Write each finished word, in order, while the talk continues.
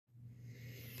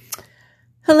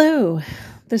Hello,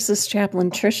 this is Chaplain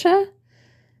Tricia,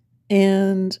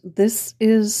 and this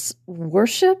is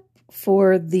worship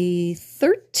for the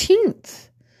 13th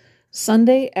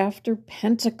Sunday after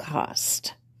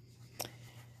Pentecost.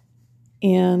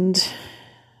 And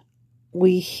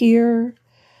we hear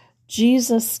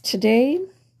Jesus today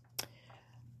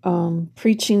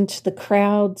preaching to the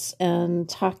crowds and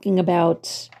talking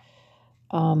about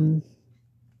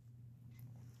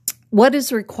what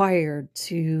is required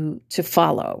to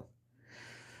follow.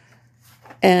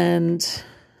 And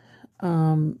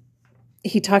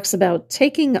he talks about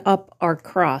taking up our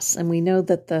cross. And we know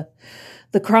that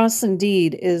the cross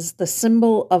indeed is the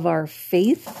symbol of our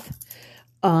faith.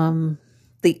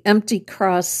 The empty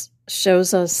cross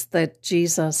shows us that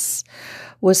Jesus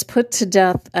was put to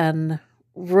death and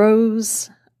rose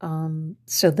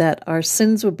so that our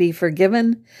sins would be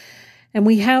forgiven. And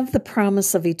we have the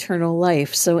promise of eternal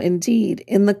life. So indeed,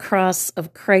 in the cross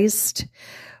of Christ,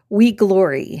 we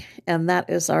glory. And that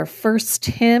is our first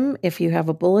hymn. If you have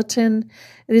a bulletin,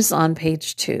 it is on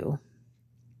page 2.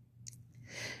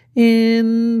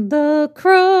 In the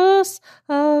cross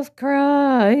of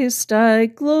Christ I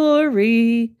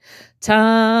glory,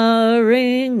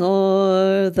 towering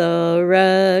o'er the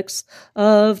wrecks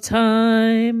of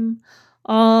time.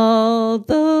 All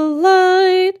the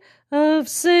light of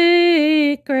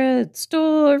sacred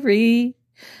story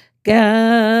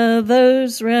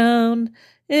gathers round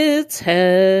its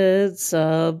head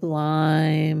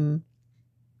sublime.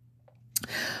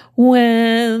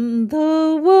 When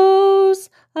the woes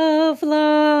of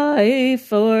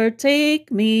life o'ertake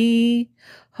me,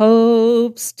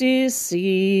 hopes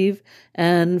deceive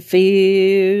and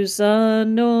fears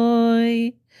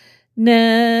annoy,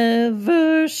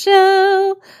 never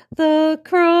shall the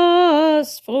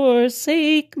cross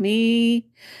forsake me.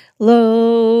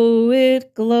 Lo,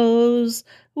 it glows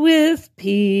with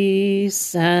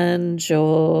peace and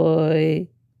joy.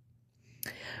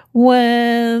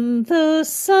 When the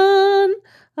sun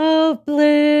of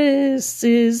bliss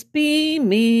is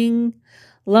beaming,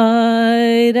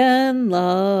 light and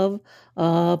love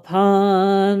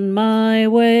upon my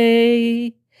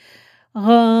way,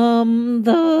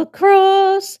 the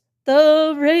cross,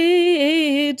 the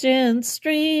radiant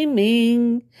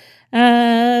streaming,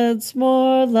 adds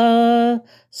more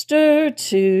luster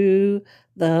to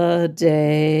the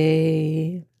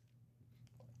day.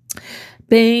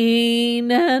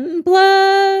 Bane and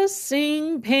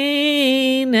blessing,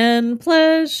 pain and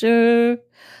pleasure,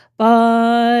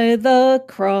 by the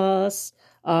cross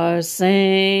are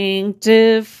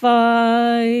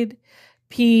sanctified.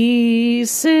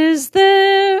 Peace is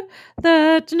there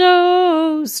that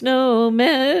knows no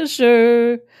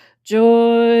measure,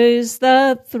 joys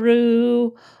that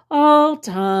through all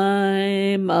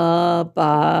time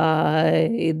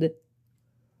abide.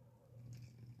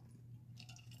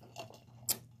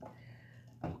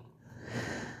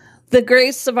 The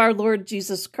grace of our Lord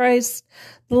Jesus Christ,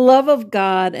 the love of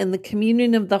God, and the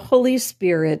communion of the Holy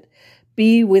Spirit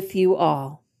be with you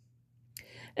all,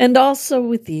 and also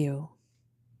with you.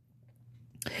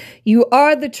 You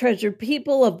are the treasured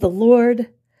people of the Lord,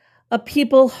 a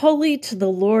people holy to the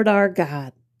Lord our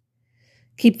God.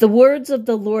 Keep the words of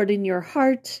the Lord in your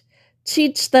heart.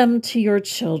 Teach them to your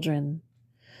children.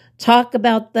 Talk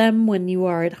about them when you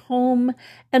are at home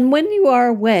and when you are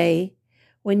away,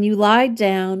 when you lie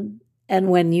down and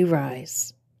when you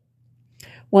rise.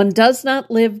 One does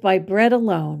not live by bread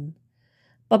alone,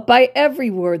 but by every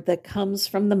word that comes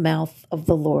from the mouth of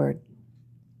the Lord.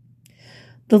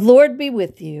 The Lord be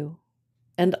with you,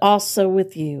 and also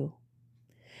with you.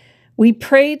 We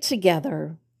pray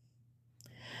together.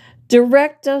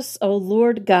 Direct us, O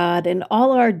Lord God, in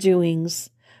all our doings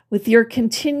with your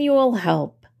continual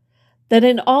help, that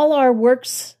in all our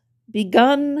works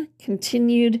begun,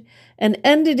 continued, and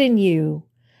ended in you,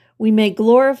 we may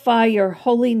glorify your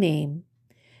holy name,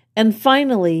 and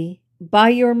finally, by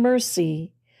your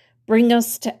mercy, bring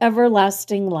us to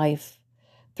everlasting life.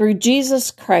 Through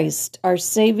Jesus Christ, our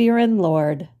Savior and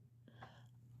Lord.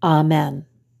 Amen.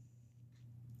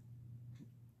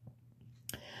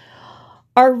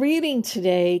 Our reading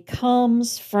today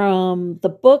comes from the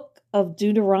book of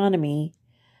Deuteronomy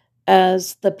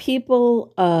as the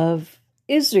people of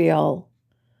Israel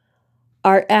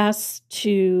are asked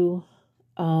to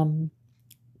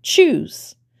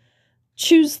choose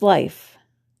life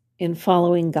in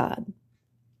following God.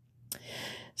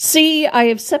 See, I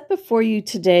have set before you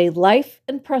today life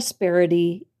and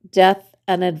prosperity, death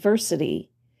and adversity.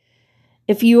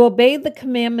 If you obey the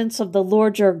commandments of the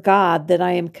Lord your God that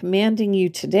I am commanding you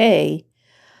today,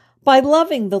 by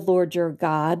loving the Lord your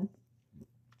God,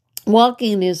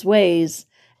 walking in his ways,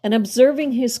 and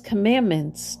observing his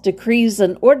commandments, decrees,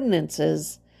 and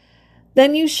ordinances,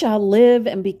 then you shall live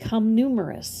and become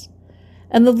numerous,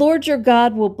 and the Lord your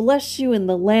God will bless you in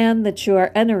the land that you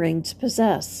are entering to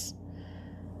possess.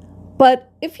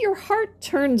 But if your heart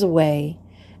turns away,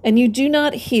 and you do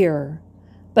not hear,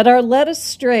 but are led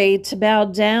astray to bow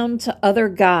down to other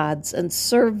gods and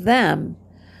serve them,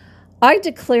 I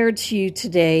declare to you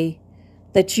today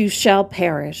that you shall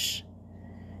perish.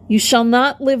 You shall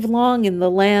not live long in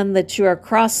the land that you are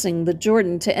crossing the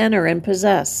Jordan to enter and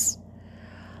possess.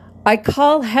 I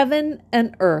call heaven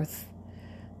and earth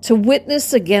to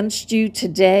witness against you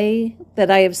today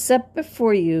that I have set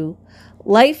before you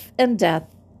life and death,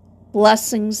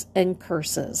 blessings and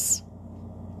curses.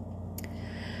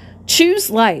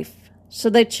 Choose life so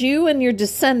that you and your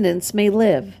descendants may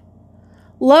live,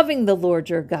 loving the Lord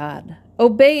your God,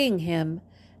 obeying him,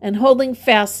 and holding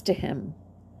fast to him.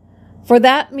 For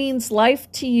that means life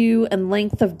to you and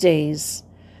length of days,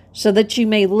 so that you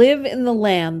may live in the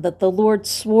land that the Lord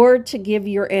swore to give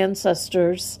your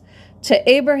ancestors, to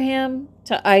Abraham,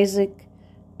 to Isaac,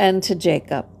 and to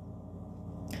Jacob.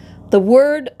 The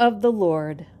word of the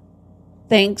Lord.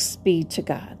 Thanks be to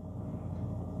God.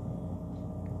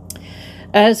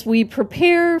 As we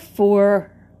prepare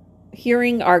for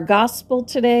hearing our gospel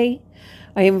today,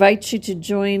 I invite you to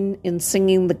join in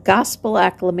singing the gospel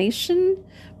acclamation,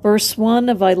 verse 1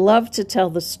 of I Love to Tell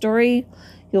the Story.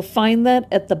 You'll find that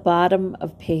at the bottom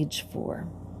of page 4.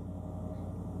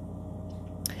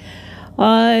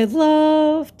 I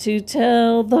love to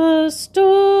tell the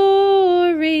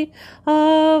story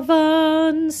of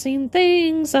unseen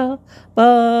things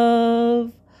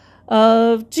above,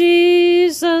 of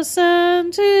Jesus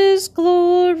and his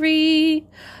glory,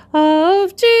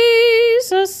 of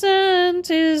Jesus and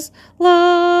his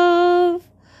love.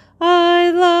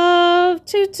 I love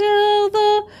to tell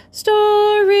the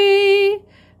story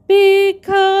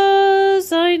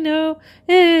because I know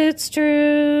it's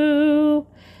true.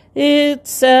 It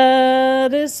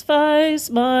satisfies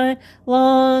my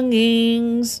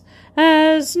longings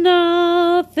as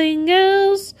nothing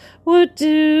else would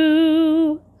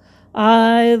do.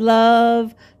 I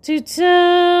love to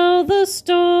tell the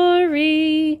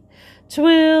story.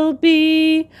 'Twill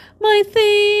be my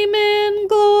theme and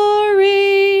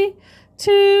glory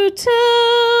to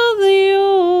tell the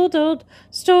old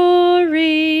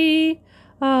story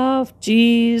of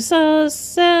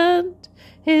Jesus and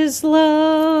his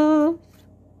love.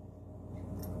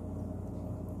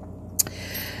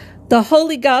 The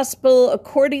Holy Gospel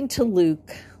according to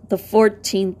Luke, the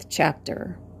 14th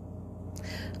chapter.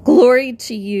 Glory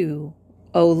to you,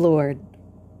 O Lord.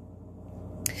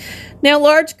 Now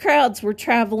large crowds were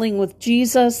traveling with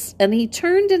Jesus, and he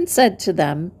turned and said to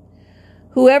them,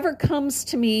 "Whoever comes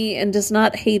to me and does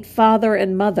not hate father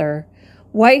and mother,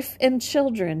 wife and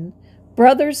children,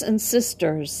 brothers and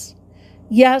sisters,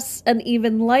 yes, and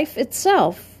even life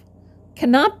itself,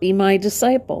 cannot be my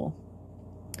disciple.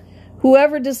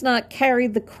 Whoever does not carry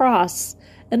the cross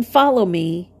and follow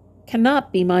me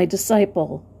cannot be my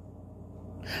disciple.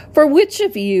 For which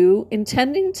of you,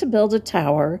 intending to build a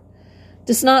tower,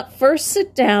 does not first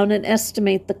sit down and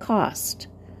estimate the cost,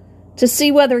 to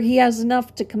see whether he has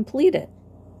enough to complete it?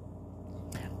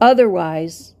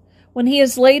 Otherwise, when he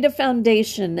has laid a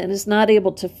foundation and is not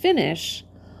able to finish,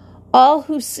 all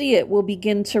who see it will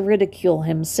begin to ridicule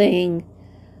him, saying,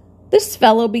 'This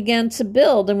fellow began to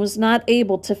build and was not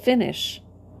able to finish.'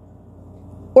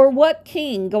 Or what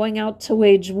king, going out to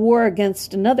wage war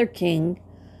against another king,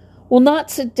 will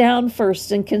not sit down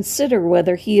first and consider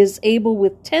whether he is able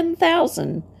with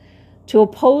 10,000 to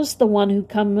oppose the one who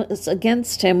comes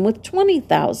against him with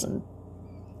 20,000?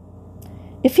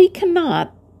 If he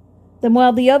cannot, then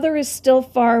while the other is still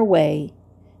far away,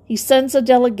 he sends a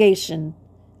delegation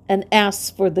and asks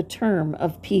for the term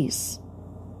of peace.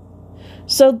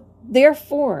 So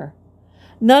therefore,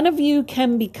 none of you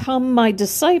can become my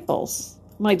disciple,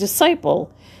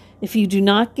 if you do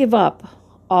not give up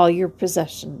all your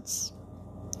possessions."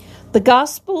 The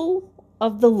Gospel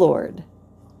of the Lord.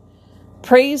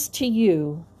 Praise to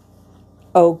you,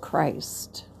 O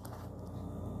Christ.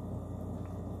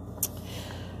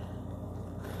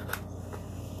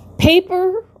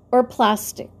 Paper or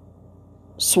plastic,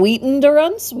 sweetened or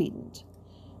unsweetened,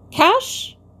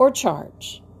 cash or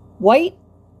charge, white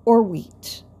or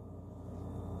wheat.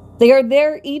 They are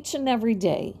there each and every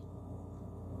day.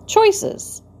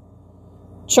 Choices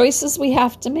we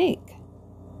have to make.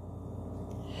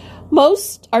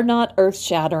 Most are not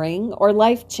earth-shattering or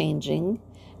life-changing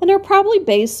and are probably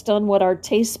based on what our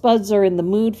taste buds are in the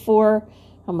mood for,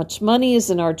 how much money is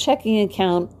in our checking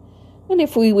account, and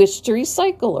if we wish to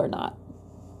recycle or not.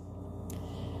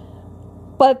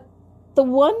 But the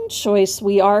one choice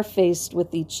we are faced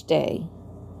with each day,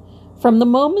 from the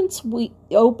moments we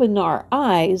open our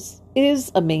eyes,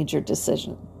 is a major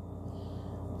decision.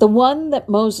 The one that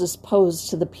Moses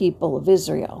posed to the people of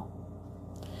Israel.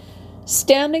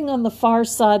 Standing on the far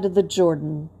side of the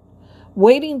Jordan,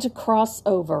 waiting to cross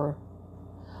over,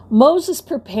 Moses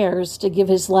prepares to give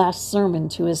his last sermon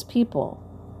to his people.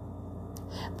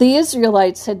 The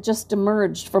Israelites had just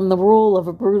emerged from the rule of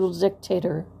a brutal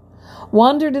dictator,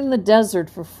 wandered in the desert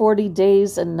for 40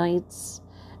 days and nights,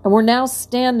 and were now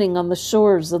standing on the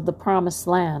shores of the Promised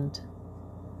Land.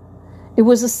 It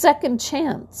was a second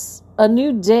chance, a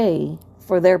new day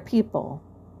for their people.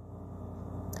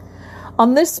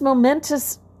 On this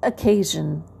momentous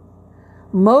occasion,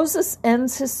 Moses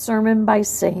ends his sermon by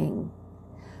saying,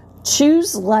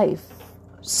 "Choose life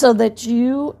so that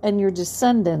you and your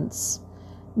descendants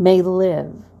may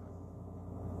live."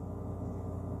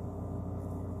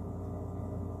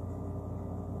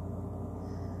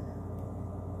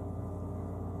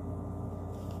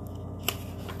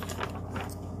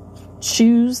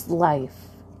 Choose life.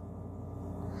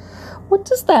 What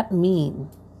does that mean?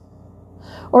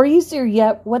 Or easier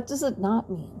yet, what does it not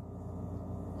mean?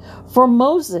 For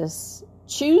Moses,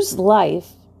 choose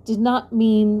life did not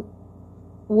mean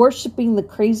worshiping the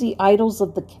crazy idols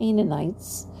of the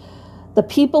Canaanites, the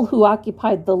people who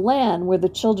occupied the land where the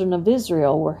children of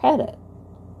Israel were headed.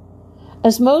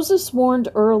 As Moses warned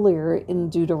earlier in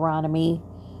Deuteronomy,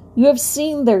 you have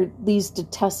seen these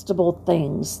detestable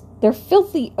things. They're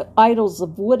filthy idols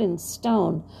of wood and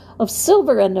stone, of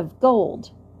silver and of gold.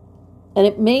 And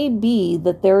it may be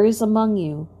that there is among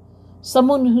you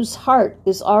someone whose heart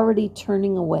is already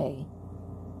turning away.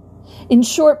 In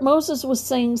short, Moses was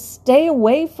saying, stay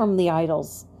away from the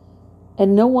idols,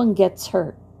 and no one gets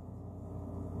hurt.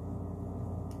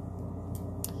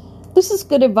 This is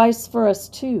good advice for us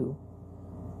too.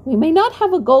 We may not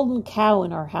have a golden cow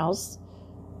in our house,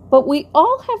 but we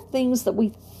all have things that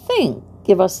we think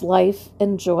give us life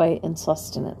and joy and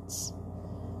sustenance.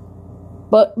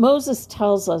 But Moses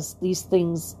tells us these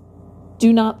things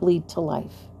do not lead to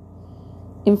life.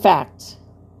 In fact,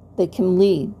 they can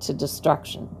lead to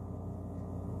destruction.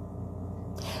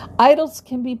 Idols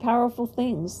can be powerful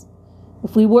things.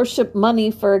 If we worship money,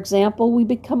 for example, we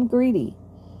become greedy.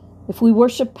 If we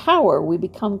worship power, we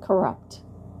become corrupt.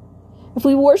 If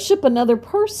we worship another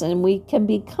person, we can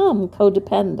become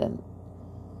codependent.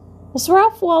 As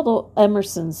Ralph Waldo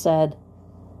Emerson said,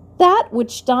 that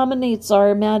which dominates our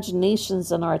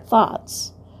imaginations and our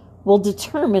thoughts will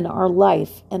determine our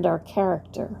life and our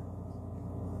character.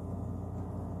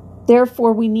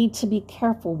 Therefore, we need to be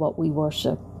careful what we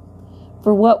worship.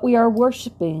 For what we are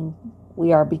worshiping,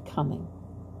 we are becoming.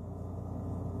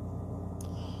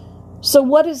 So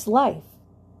what is life?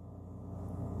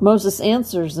 Moses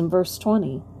answers in verse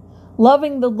 20,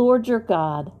 loving the Lord your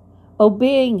God,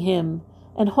 obeying him,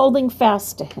 and holding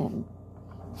fast to him,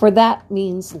 for that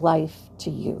means life to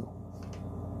you.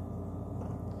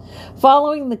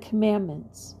 Following the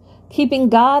commandments, keeping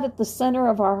God at the center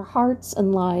of our hearts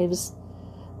and lives,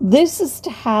 this is to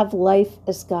have life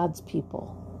as God's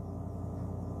people.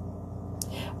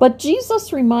 But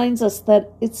Jesus reminds us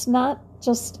that it's not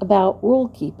just about rule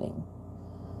keeping.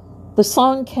 The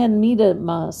song Ken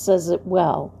Medema says it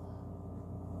well,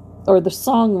 or the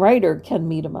songwriter Ken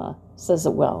Medema says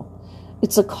it well.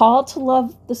 It's a call to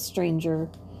love the stranger.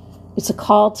 It's a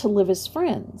call to live as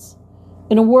friends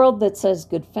in a world that says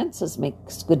good fences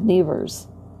makes good neighbors.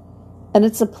 And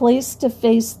it's a place to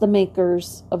face the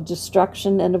makers of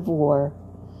destruction and of war,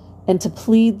 and to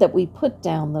plead that we put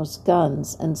down those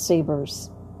guns and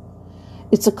sabers.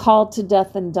 It's a call to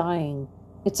death and dying.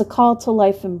 It's a call to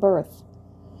life and birth.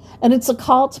 And it's a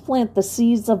call to plant the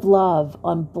seeds of love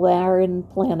on barren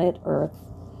planet Earth.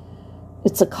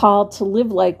 It's a call to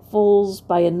live like fools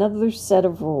by another set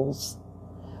of rules.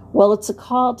 Well, it's a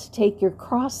call to take your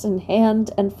cross in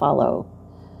hand and follow.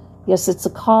 Yes, it's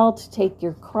a call to take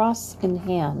your cross in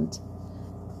hand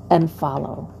and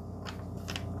follow.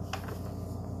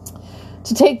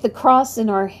 To take the cross in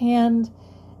our hand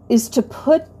is to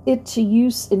put it to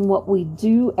use in what we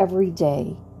do every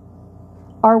day.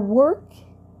 Our work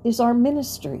is our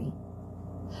ministry.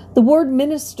 The word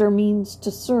minister means to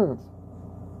serve.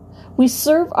 We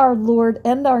serve our Lord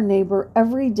and our neighbor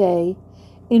every day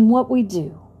in what we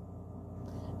do.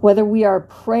 Whether we are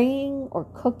praying or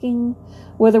cooking,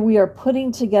 whether we are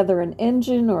putting together an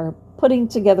engine or putting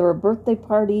together a birthday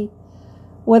party,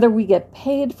 whether we get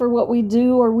paid for what we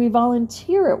do or we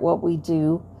volunteer at what we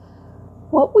do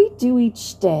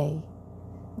each day,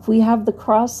 if we have the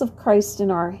cross of Christ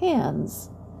in our hands,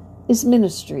 is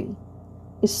ministry,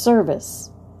 is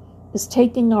service, is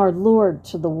taking our Lord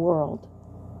to the world.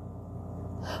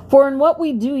 For in what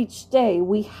we do each day,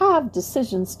 we have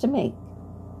decisions to make.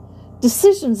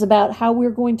 Decisions about how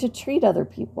we're going to treat other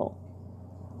people,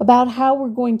 about how we're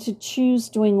going to choose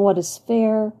doing what is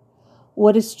fair,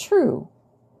 what is true,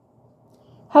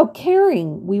 how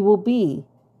caring we will be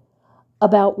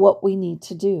about what we need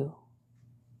to do.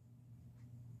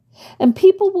 And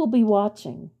people will be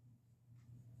watching.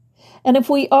 And if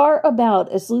we are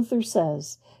about, as Luther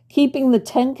says, keeping the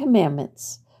 10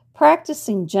 Commandments,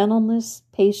 practicing gentleness,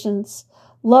 patience,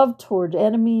 love toward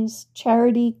enemies,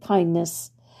 charity,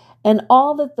 kindness, and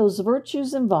all that those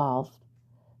virtues involve,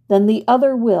 then the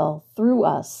other will, through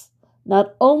us,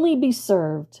 not only be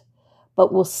served,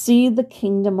 but will see the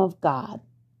kingdom of God.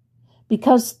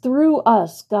 Because through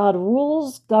us, God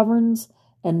rules, governs,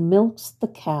 and milks the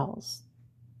cows.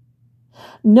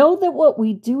 Know that what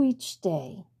we do each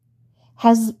day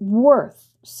has worth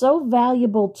so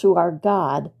valuable to our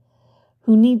God,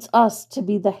 who needs us to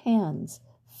be the hands,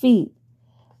 feet,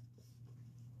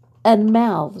 and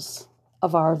mouths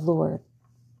of our Lord.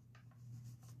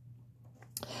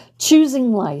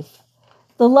 Choosing life,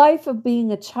 the life of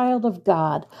being a child of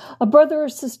God, a brother or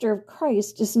sister of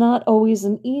Christ, is not always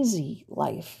an easy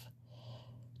life.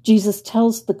 Jesus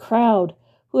tells the crowd,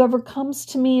 "Whoever comes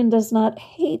to me and does not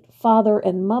hate father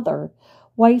and mother,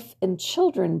 wife and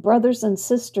children, brothers and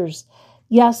sisters,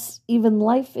 yes, even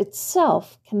life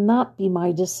itself, cannot be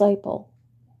my disciple."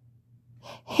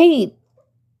 Hate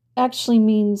actually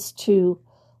means to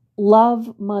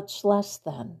love much less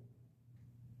than.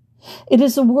 It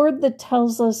is a word that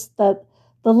tells us that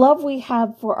the love we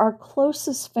have for our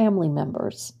closest family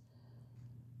members,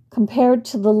 compared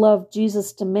to the love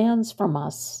Jesus demands from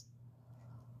us,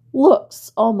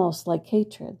 looks almost like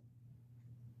hatred.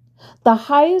 The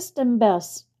highest and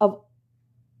best of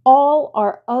all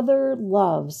our other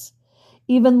loves,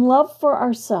 even love for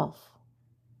ourselves,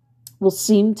 will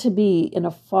seem to be in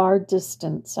a far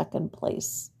distant second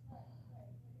place.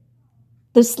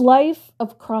 This life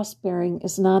of cross-bearing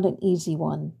is not an easy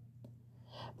one,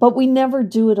 but we never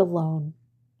do it alone.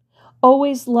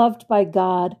 Always loved by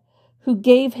God, who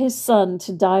gave his Son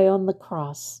to die on the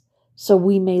cross so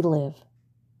we may live.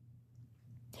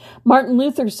 Martin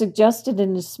Luther suggested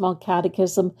in his small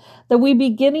catechism that we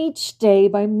begin each day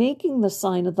by making the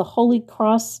sign of the Holy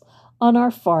Cross on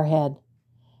our forehead,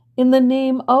 in the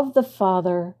name of the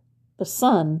Father, the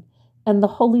Son, and the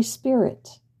Holy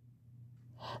Spirit.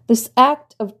 This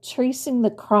act of tracing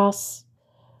the cross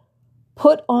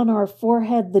put on our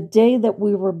forehead the day that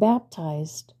we were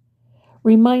baptized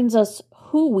reminds us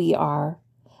who we are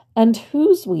and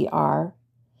whose we are,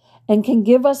 and can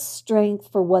give us strength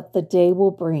for what the day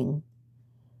will bring,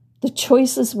 the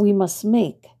choices we must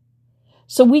make,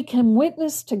 so we can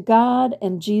witness to God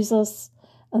and Jesus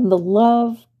and the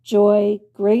love, joy,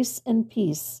 grace, and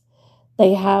peace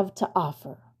they have to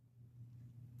offer.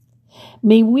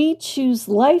 May we choose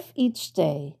life each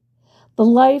day, the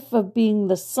life of being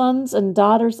the sons and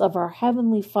daughters of our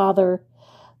Heavenly Father,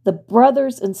 the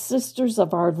brothers and sisters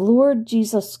of our Lord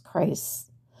Jesus Christ,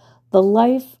 the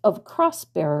life of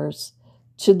cross-bearers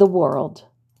to the world.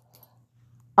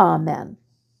 Amen.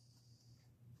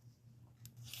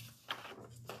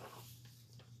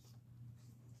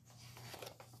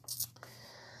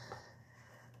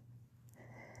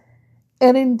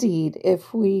 And indeed,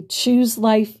 if we choose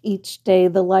life each day,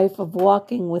 the life of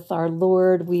walking with our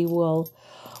Lord, we will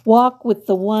walk with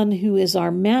the one who is our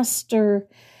master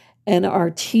and our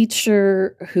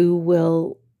teacher, who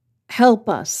will help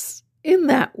us in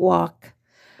that walk,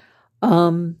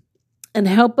 and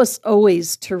help us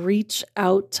always to reach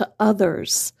out to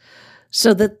others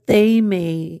so that they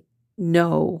may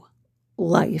know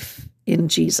life in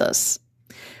Jesus.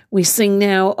 We sing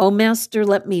now, "O Master,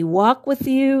 let me walk with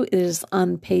you." It is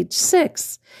on page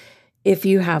 6 if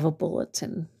you have a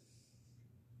bulletin.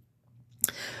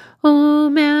 O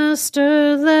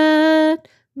Master, let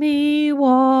me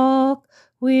walk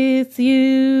with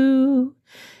you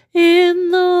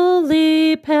in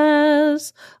lowly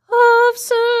paths of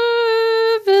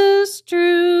service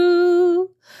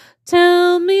true.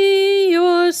 Tell me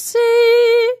your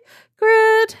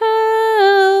secret,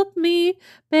 help me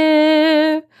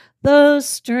bear the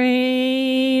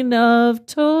strain of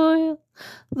toil,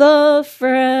 the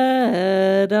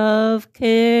fret of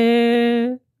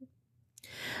care.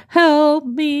 Help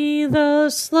me the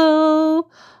slow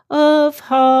of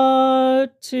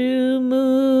heart to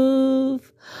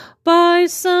move by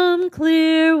some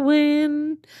clear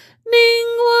winning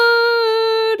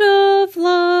word of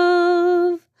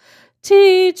love.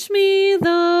 Teach me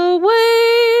the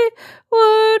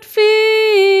wayward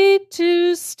feet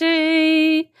to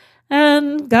stay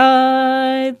and guide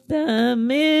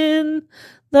in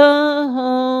the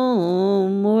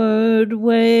homeward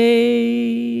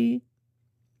way.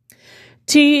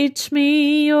 Teach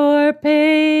me your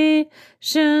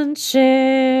patience,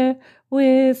 share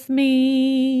with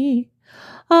me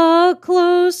a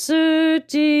closer,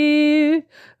 dearer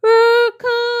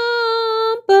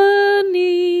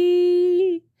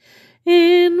company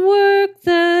in work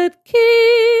that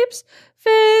keeps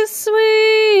faith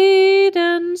sweet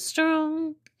and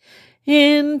strong,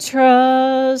 in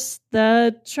trust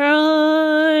that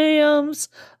triumphs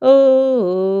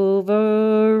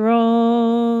over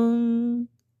wrong,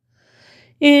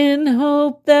 in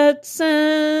hope that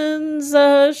sends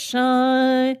a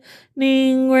shining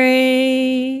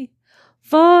ray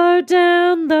far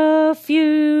down the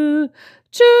future's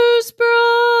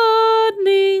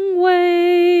broadening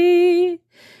way,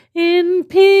 in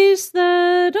peace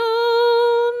that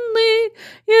only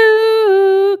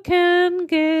you can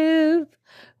give.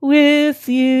 With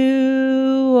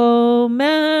you, O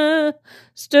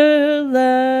Master,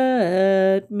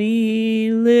 let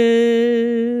me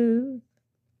live.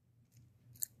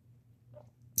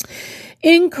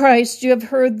 In Christ you have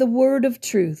heard the word of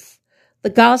truth,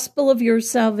 the gospel of your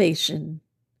salvation.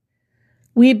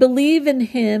 We believe in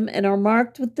him and are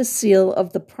marked with the seal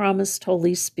of the promised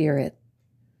Holy Spirit.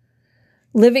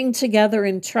 Living together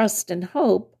in trust and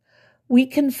hope, we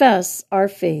confess our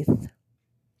faith.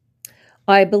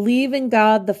 I believe in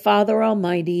God, the Father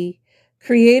Almighty,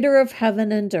 creator of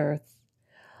heaven and earth.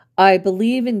 I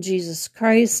believe in Jesus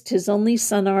Christ, his only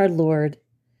Son, our Lord.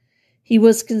 He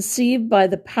was conceived by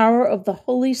the power of the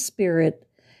Holy Spirit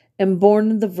and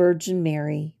born of the Virgin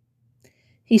Mary.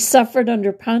 He suffered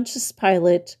under Pontius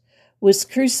Pilate, was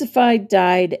crucified,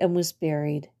 died, and was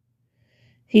buried.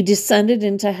 He descended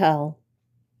into hell.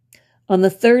 On the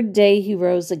third day he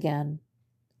rose again.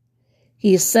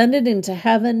 He ascended into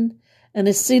heaven and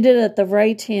is seated at the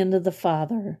right hand of the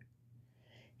Father.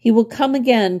 He will come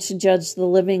again to judge the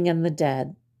living and the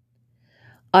dead.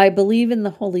 I believe in the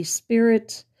Holy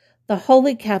Spirit, the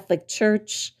Holy Catholic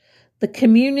Church, the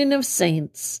communion of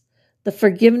saints, the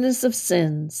forgiveness of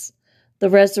sins, the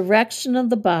resurrection of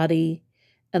the body,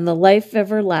 and the life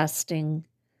everlasting.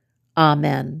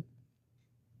 Amen.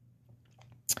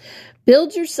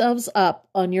 Build yourselves up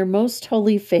on your most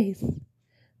holy faith.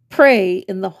 Pray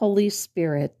in the Holy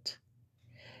Spirit.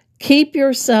 Keep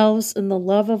yourselves in the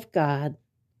love of God.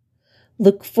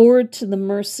 Look forward to the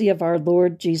mercy of our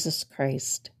Lord Jesus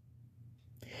Christ.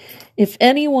 If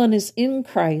anyone is in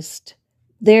Christ,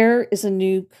 there is a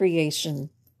new creation.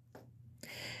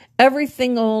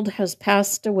 Everything old has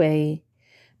passed away.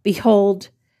 Behold,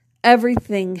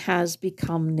 everything has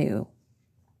become new.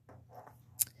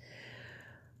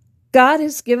 God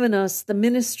has given us the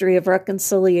ministry of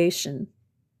reconciliation.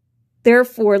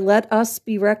 Therefore, let us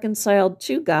be reconciled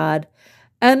to God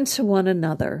and to one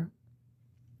another.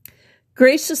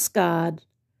 Gracious God,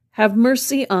 have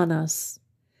mercy on us.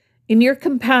 In your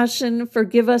compassion,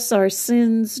 forgive us our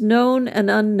sins, known and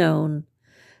unknown,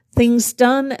 things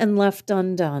done and left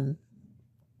undone.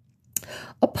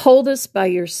 Uphold us by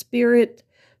your Spirit,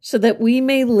 so that we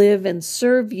may live and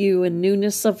serve you in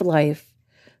newness of life,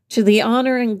 to the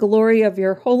honor and glory of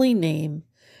your holy name,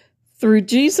 through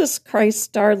Jesus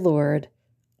Christ our Lord.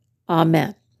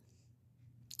 Amen.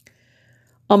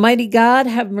 Almighty God,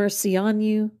 have mercy on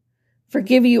you,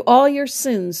 forgive you all your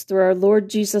sins through our Lord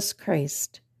Jesus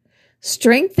Christ,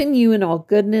 strengthen you in all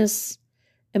goodness,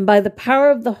 and by the power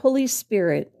of the Holy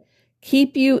Spirit,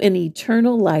 keep you in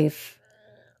eternal life.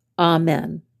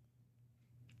 Amen.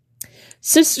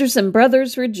 Sisters and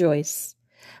brothers, rejoice.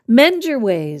 Mend your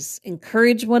ways,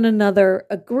 encourage one another,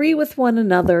 agree with one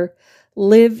another,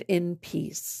 live in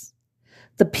peace.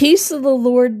 The peace of the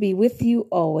Lord be with you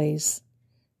always,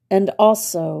 and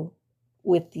also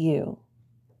with you.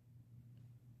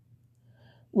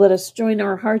 Let us join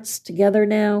our hearts together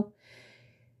now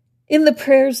in the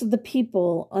prayers of the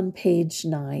people on page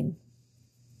 9.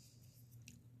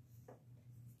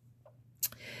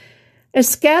 As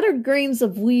scattered grains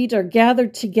of wheat are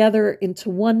gathered together into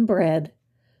one bread,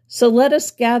 so let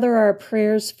us gather our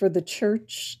prayers for the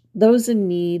church, those in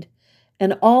need,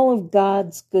 and all of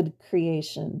God's good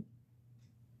creation.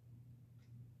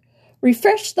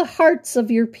 Refresh the hearts of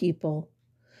your people.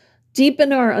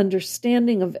 Deepen our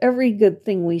understanding of every good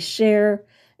thing we share,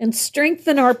 and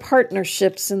strengthen our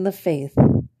partnerships in the faith.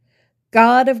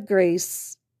 God of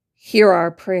grace, hear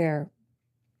our prayer.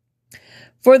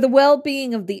 For the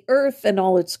well-being of the earth and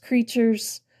all its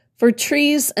creatures, for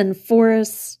trees and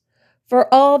forests,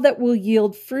 for all that will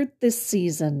yield fruit this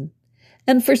season,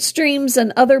 and for streams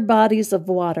and other bodies of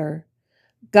water,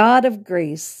 God of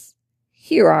grace,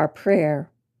 hear our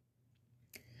prayer.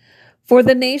 For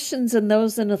the nations and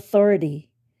those in authority,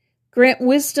 grant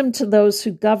wisdom to those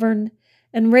who govern,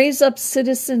 and raise up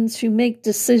citizens who make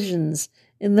decisions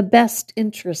in the best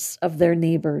interests of their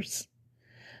neighbors.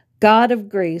 God of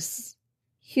grace,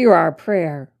 hear our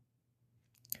prayer.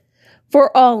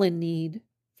 For all in need,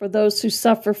 for those who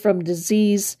suffer from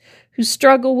disease, who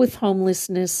struggle with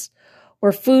homelessness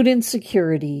or food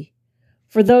insecurity,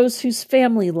 for those whose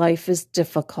family life is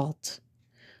difficult.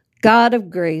 God of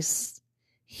grace,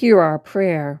 hear our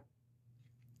prayer.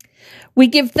 We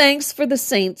give thanks for the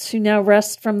saints who now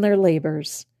rest from their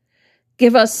labors.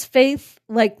 Give us faith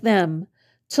like them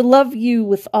to love you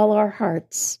with all our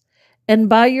hearts, and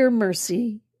by your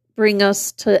mercy, bring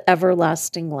us to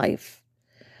everlasting life.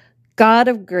 God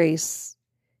of grace,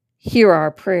 hear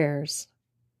our prayers.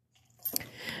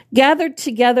 Gathered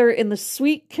together in the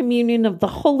sweet communion of the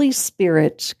Holy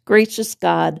Spirit, gracious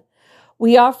God,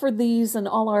 we offer these and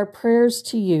all our prayers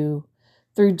to you,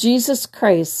 through Jesus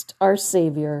Christ, our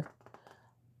Savior.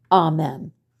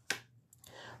 Amen.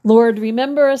 Lord,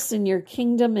 remember us in your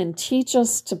kingdom and teach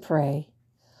us to pray.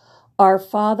 Our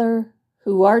Father,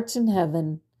 who art in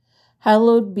heaven,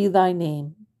 hallowed be thy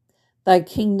name. Thy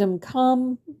kingdom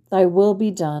come, thy will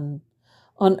be done,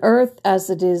 on earth as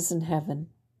it is in heaven.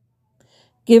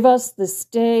 Give us this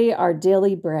day our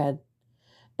daily bread,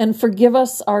 and forgive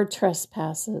us our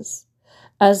trespasses,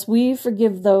 as we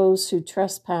forgive those who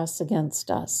trespass against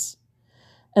us.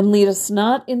 And lead us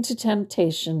not into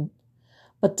temptation,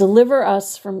 but deliver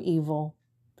us from evil.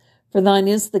 For thine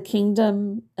is the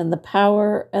kingdom, and the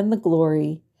power, and the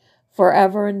glory,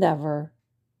 forever and ever.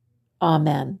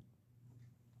 Amen.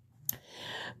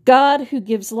 God, who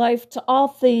gives life to all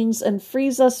things and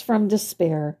frees us from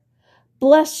despair,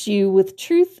 bless you with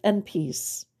truth and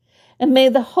peace. And may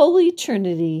the Holy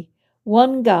Trinity,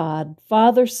 one God,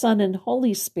 Father, Son, and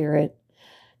Holy Spirit,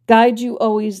 guide you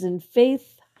always in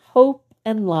faith, hope,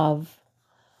 and love.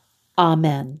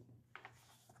 Amen.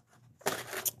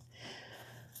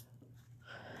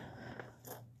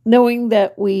 Knowing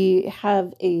that we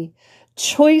have a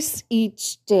choice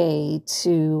each day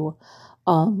to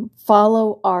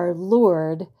follow our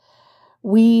Lord,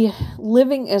 we,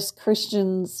 living as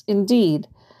Christians, indeed,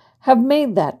 have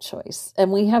made that choice,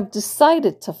 and we have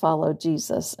decided to follow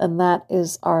Jesus, and that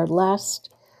is our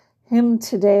last hymn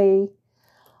today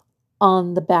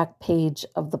on the back page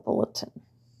of the bulletin.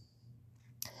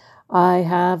 I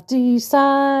have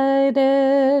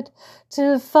decided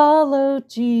to follow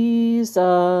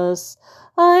Jesus.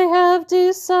 I have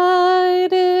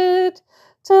decided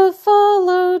to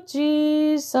follow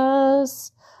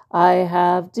Jesus. I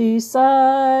have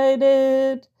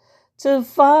decided to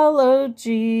follow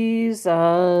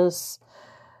Jesus.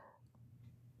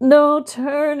 No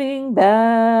turning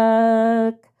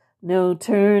back, no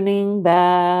turning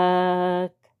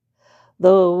back.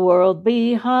 The world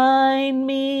behind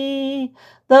me,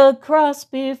 the cross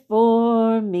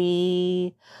before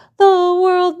me. The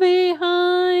world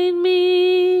behind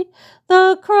me,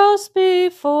 the cross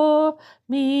before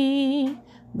me.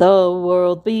 The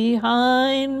world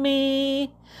behind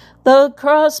me, the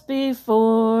cross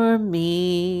before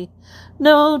me.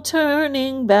 No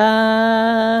turning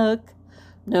back,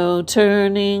 no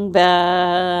turning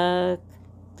back.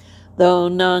 Though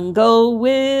none go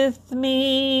with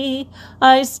me,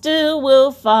 I still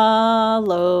will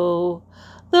follow.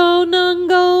 Though none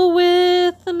go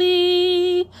with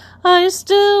me, I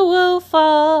still will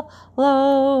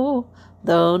follow.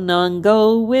 Though none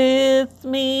go with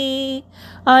me,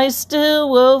 I still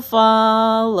will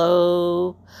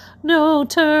follow. No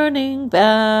turning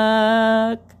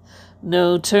back,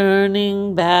 no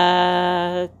turning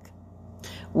back.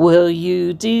 Will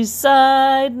you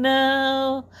decide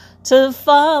now to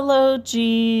follow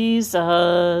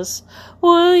Jesus?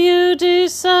 Will you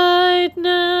decide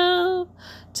now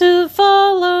to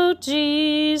follow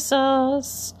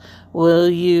Jesus? Will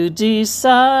you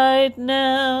decide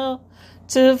now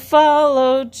to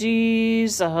follow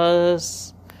Jesus?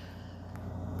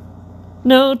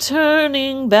 No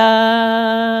turning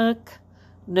back,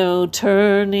 no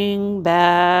turning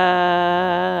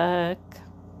back.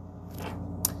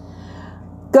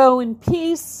 Go in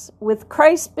peace with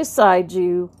Christ beside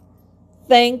you.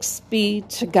 Thanks be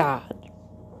to God.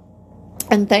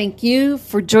 And thank you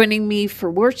for joining me for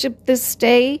worship this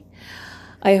day.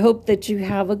 I hope that you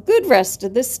have a good rest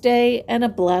of this day and a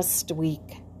blessed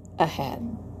week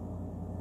ahead.